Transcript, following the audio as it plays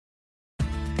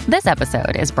This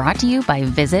episode is brought to you by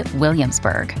Visit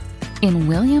Williamsburg. In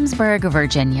Williamsburg,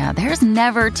 Virginia, there's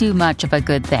never too much of a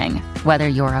good thing. Whether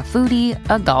you're a foodie,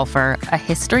 a golfer, a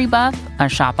history buff, a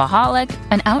shopaholic,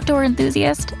 an outdoor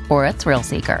enthusiast, or a thrill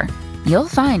seeker, you'll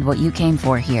find what you came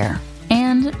for here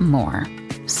and more.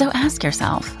 So ask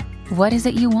yourself, what is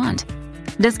it you want?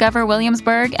 Discover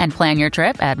Williamsburg and plan your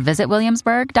trip at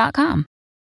visitwilliamsburg.com.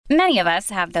 Many of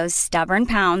us have those stubborn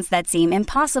pounds that seem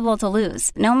impossible to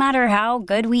lose, no matter how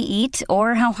good we eat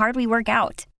or how hard we work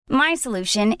out. My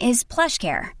solution is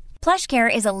PlushCare.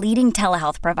 PlushCare is a leading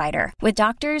telehealth provider with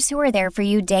doctors who are there for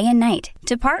you day and night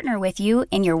to partner with you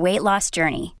in your weight loss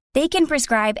journey. They can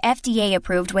prescribe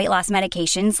FDA-approved weight loss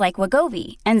medications like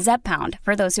Wegovy and Zepbound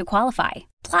for those who qualify.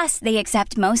 Plus, they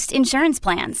accept most insurance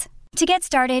plans. To get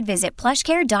started, visit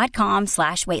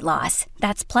plushcare.com/weightloss.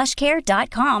 That's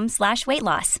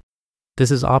plushcare.com/weightloss.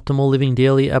 This is Optimal Living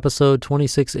Daily, episode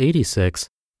 2686,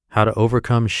 How to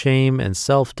Overcome Shame and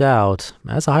Self-Doubt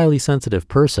as a Highly Sensitive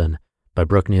Person, by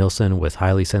Brooke Nielsen with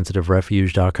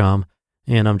HighlySensitiveRefuge.com.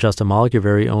 And I'm Justin Malik, your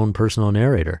very own personal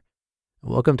narrator.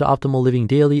 Welcome to Optimal Living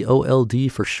Daily, OLD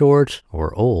for short,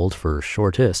 or OLD for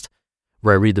shortest,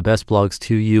 where I read the best blogs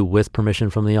to you with permission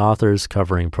from the authors,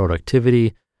 covering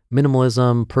productivity,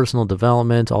 minimalism, personal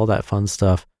development, all that fun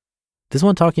stuff. This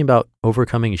one talking about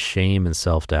overcoming shame and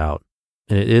self-doubt.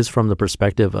 And it is from the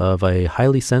perspective of a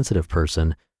highly sensitive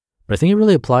person, but I think it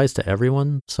really applies to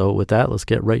everyone. So with that, let's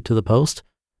get right to the post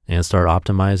and start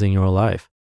optimizing your life.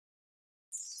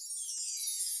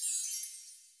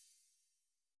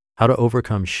 How to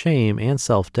Overcome Shame and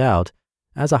Self-Doubt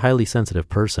as a Highly Sensitive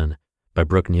Person, by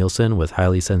Brooke Nielsen with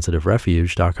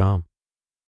HighlySensitiveRefuge.com.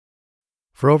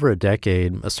 For over a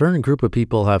decade, a certain group of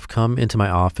people have come into my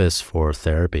office for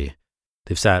therapy.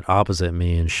 They've sat opposite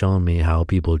me and shown me how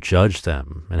people judge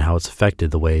them and how it's affected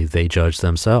the way they judge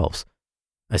themselves.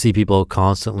 I see people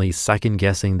constantly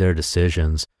second-guessing their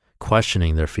decisions,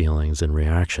 questioning their feelings and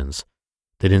reactions.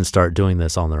 They didn't start doing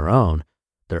this on their own.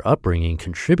 Their upbringing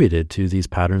contributed to these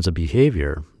patterns of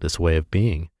behavior, this way of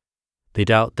being. They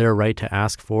doubt their right to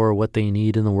ask for what they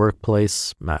need in the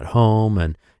workplace, at home,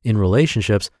 and in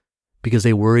relationships, because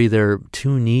they worry they're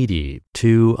too needy,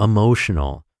 too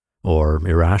emotional, or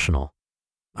irrational.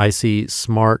 I see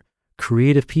smart,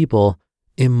 creative people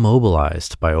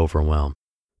immobilized by overwhelm,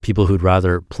 people who'd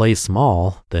rather play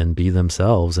small than be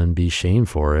themselves and be shamed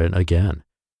for it again.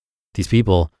 These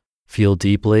people feel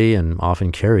deeply and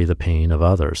often carry the pain of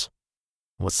others.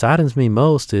 What saddens me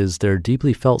most is their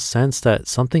deeply felt sense that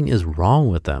something is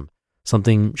wrong with them,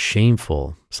 something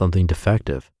shameful, something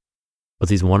defective. But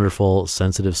these wonderful,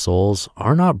 sensitive souls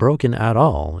are not broken at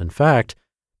all. In fact,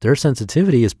 their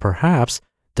sensitivity is perhaps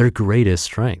their greatest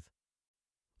strength.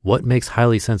 What makes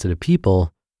highly sensitive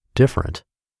people different?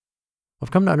 I've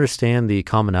come to understand the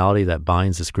commonality that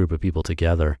binds this group of people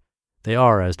together. They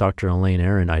are, as Dr. Elaine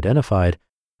Aron identified,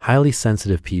 highly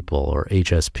sensitive people, or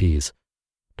HSPs.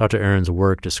 Dr. Aron's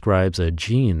work describes a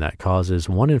gene that causes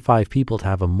 1 in 5 people to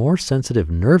have a more sensitive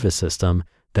nervous system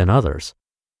than others.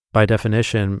 By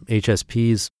definition,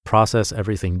 HSPs process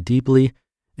everything deeply,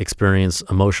 experience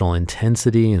emotional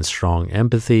intensity and strong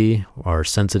empathy, are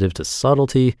sensitive to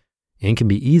subtlety, and can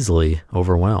be easily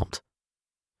overwhelmed.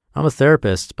 I'm a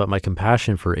therapist, but my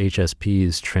compassion for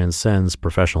HSPs transcends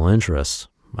professional interests.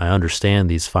 I understand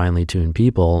these finely tuned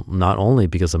people not only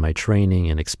because of my training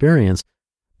and experience,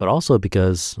 but also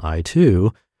because I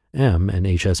too am an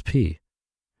HSP.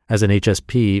 As an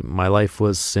HSP, my life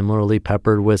was similarly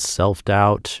peppered with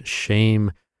self-doubt,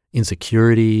 shame,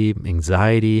 insecurity,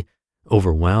 anxiety,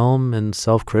 overwhelm, and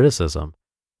self-criticism.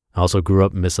 I also grew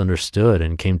up misunderstood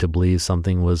and came to believe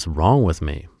something was wrong with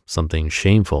me, something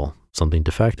shameful, something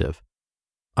defective.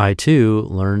 I too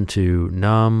learned to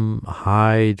numb,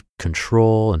 hide,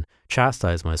 control, and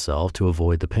chastise myself to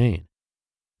avoid the pain.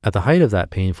 At the height of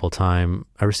that painful time,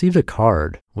 I received a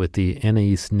card with the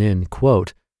Anais Nin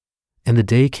quote, "And the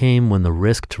day came when the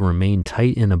risk to remain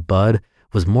tight in a bud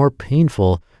was more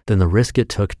painful than the risk it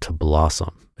took to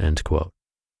blossom," end quote.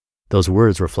 Those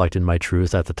words reflected my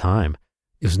truth at the time.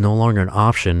 It was no longer an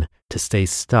option to stay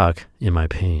stuck in my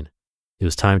pain. It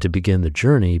was time to begin the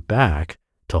journey back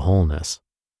to wholeness.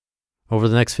 Over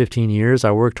the next 15 years, I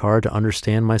worked hard to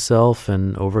understand myself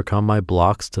and overcome my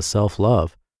blocks to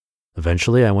self-love.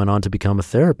 Eventually, I went on to become a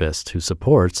therapist who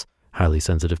supports highly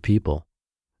sensitive people.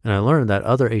 And I learned that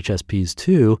other HSPs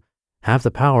too have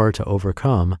the power to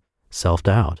overcome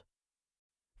self-doubt.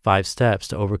 5 steps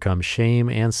to overcome shame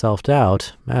and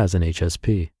self-doubt as an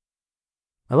HSP.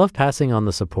 I love passing on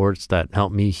the supports that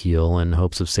help me heal in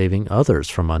hopes of saving others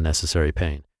from unnecessary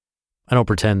pain. I don't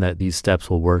pretend that these steps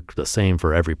will work the same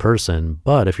for every person,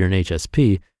 but if you're an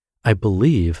HSP, I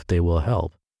believe they will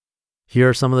help. Here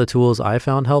are some of the tools I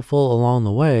found helpful along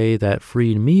the way that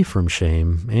freed me from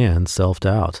shame and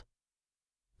self-doubt.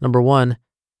 Number 1,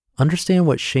 understand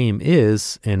what shame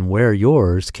is and where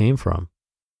yours came from.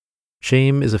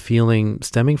 Shame is a feeling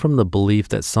stemming from the belief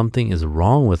that something is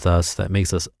wrong with us that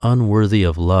makes us unworthy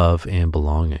of love and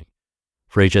belonging.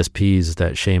 For HSPs,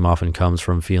 that shame often comes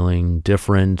from feeling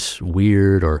different,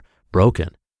 weird, or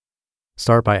broken.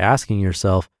 Start by asking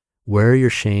yourself where your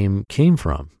shame came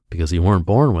from because you weren't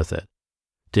born with it.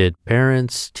 Did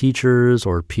parents, teachers,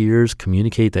 or peers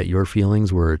communicate that your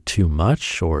feelings were too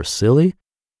much or silly?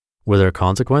 Were there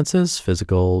consequences,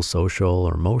 physical, social,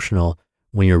 or emotional,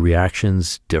 when your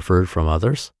reactions differed from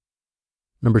others?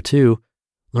 Number 2,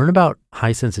 learn about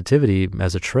high sensitivity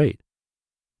as a trait.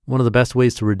 One of the best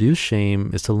ways to reduce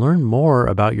shame is to learn more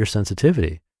about your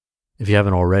sensitivity. If you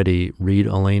haven't already, read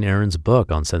Elaine Aron's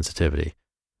book on sensitivity.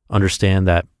 Understand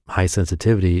that high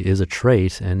sensitivity is a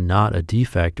trait and not a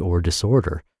defect or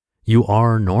disorder. You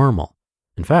are normal.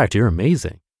 In fact, you're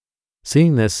amazing.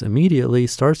 Seeing this immediately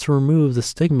starts to remove the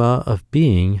stigma of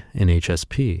being an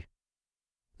HSP.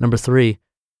 Number 3,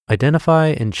 identify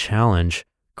and challenge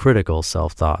critical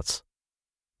self-thoughts.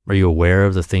 Are you aware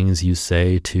of the things you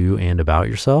say to and about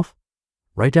yourself?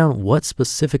 Write down what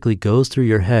specifically goes through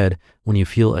your head when you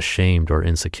feel ashamed or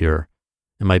insecure.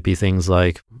 It might be things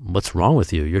like, what's wrong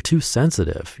with you? You're too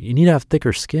sensitive. You need to have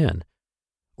thicker skin.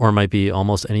 Or it might be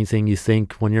almost anything you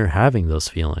think when you're having those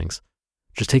feelings.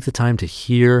 Just take the time to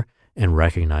hear and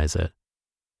recognize it.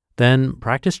 Then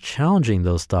practice challenging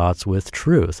those thoughts with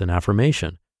truth and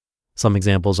affirmation. Some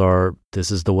examples are,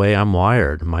 this is the way I'm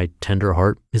wired. My tender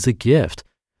heart is a gift.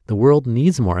 The world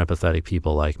needs more empathetic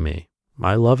people like me.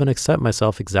 I love and accept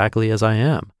myself exactly as I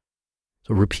am.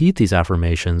 So repeat these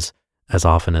affirmations as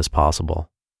often as possible.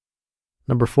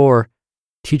 Number 4,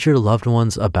 teach your loved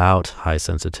ones about high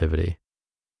sensitivity.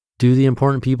 Do the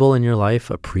important people in your life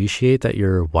appreciate that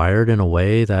you're wired in a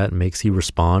way that makes you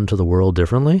respond to the world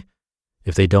differently?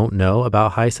 If they don't know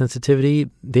about high sensitivity,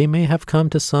 they may have come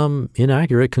to some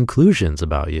inaccurate conclusions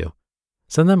about you.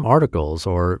 Send them articles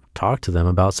or talk to them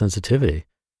about sensitivity.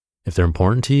 If they're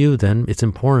important to you, then it's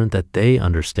important that they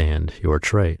understand your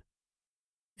trait.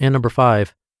 And number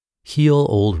 5, heal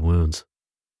old wounds.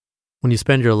 When you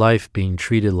spend your life being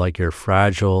treated like you're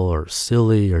fragile or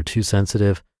silly or too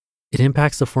sensitive, it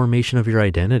impacts the formation of your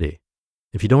identity.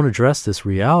 If you don't address this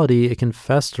reality, it can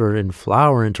fester and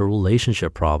flower into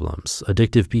relationship problems,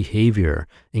 addictive behavior,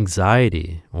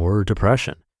 anxiety, or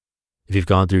depression. If you've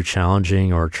gone through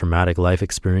challenging or traumatic life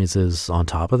experiences on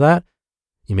top of that,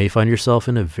 you may find yourself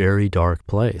in a very dark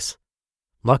place.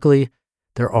 Luckily,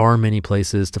 there are many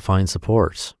places to find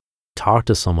support. Talk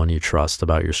to someone you trust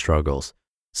about your struggles.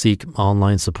 Seek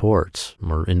online support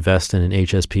or invest in an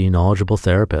HSP knowledgeable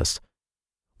therapist.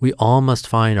 We all must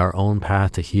find our own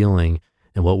path to healing,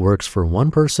 and what works for one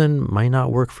person might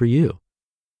not work for you.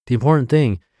 The important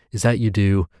thing is that you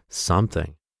do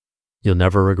something. You'll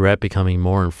never regret becoming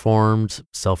more informed,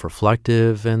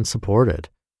 self-reflective, and supported.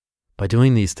 By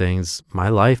doing these things, my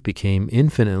life became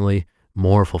infinitely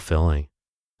more fulfilling.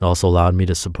 It also allowed me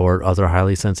to support other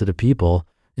highly sensitive people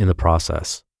in the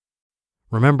process.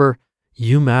 Remember,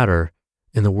 you matter,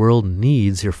 and the world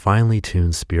needs your finely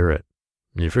tuned spirit.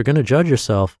 And if you're going to judge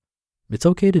yourself, it's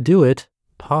okay to do it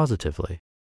positively.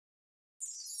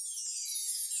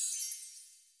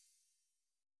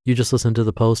 You just listened to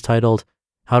the post titled,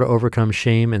 How to Overcome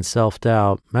Shame and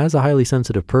Self-Doubt as a Highly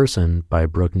Sensitive Person by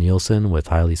Brooke Nielsen with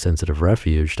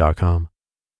HighlySensitiveRefuge.com.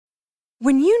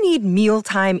 When you need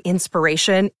mealtime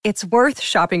inspiration, it's worth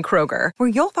shopping Kroger, where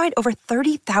you'll find over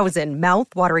 30,000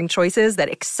 mouth-watering choices that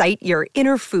excite your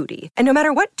inner foodie. And no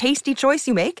matter what tasty choice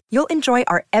you make, you'll enjoy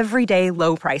our everyday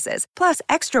low prices, plus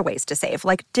extra ways to save,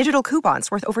 like digital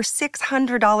coupons worth over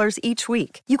 $600 each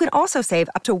week. You can also save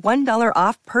up to $1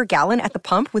 off per gallon at the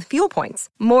pump with fuel points.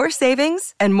 More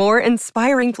savings and more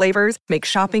inspiring flavors make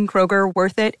shopping Kroger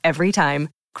worth it every time.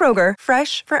 Kroger,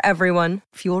 fresh for everyone.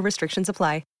 Fuel restrictions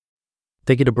apply.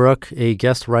 Thank you to Brooke, a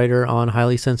guest writer on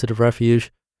Highly Sensitive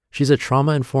Refuge. She's a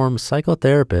trauma-informed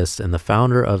psychotherapist and the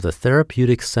founder of the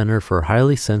Therapeutic Center for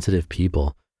Highly Sensitive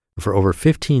People. For over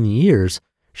 15 years,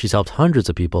 she's helped hundreds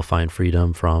of people find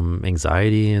freedom from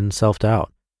anxiety and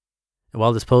self-doubt. And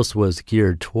while this post was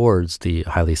geared towards the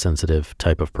highly sensitive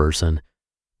type of person,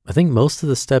 I think most of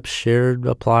the steps shared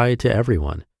apply to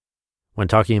everyone. When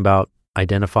talking about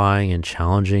identifying and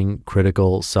challenging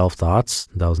critical self-thoughts,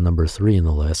 that was number 3 in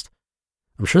the list,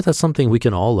 I'm sure that's something we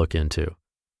can all look into.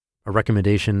 A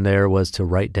recommendation there was to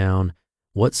write down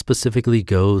what specifically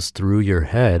goes through your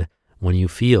head when you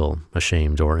feel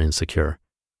ashamed or insecure.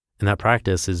 And that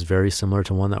practice is very similar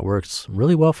to one that works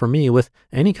really well for me with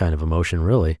any kind of emotion,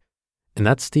 really. And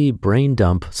that's the brain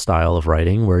dump style of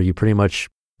writing, where you pretty much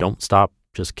don't stop,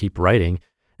 just keep writing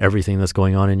everything that's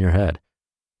going on in your head.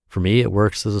 For me, it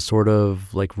works as a sort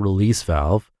of like release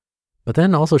valve, but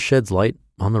then also sheds light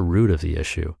on the root of the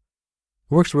issue.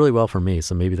 It works really well for me,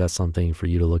 so maybe that's something for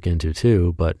you to look into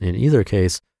too. But in either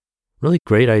case, really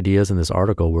great ideas in this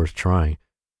article worth trying.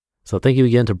 So thank you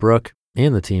again to Brooke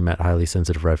and the team at Highly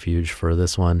Sensitive Refuge for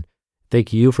this one.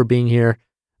 Thank you for being here.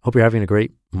 Hope you're having a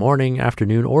great morning,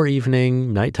 afternoon, or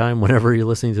evening, nighttime, whenever you're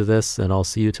listening to this, and I'll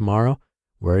see you tomorrow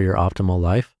where your optimal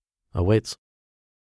life awaits.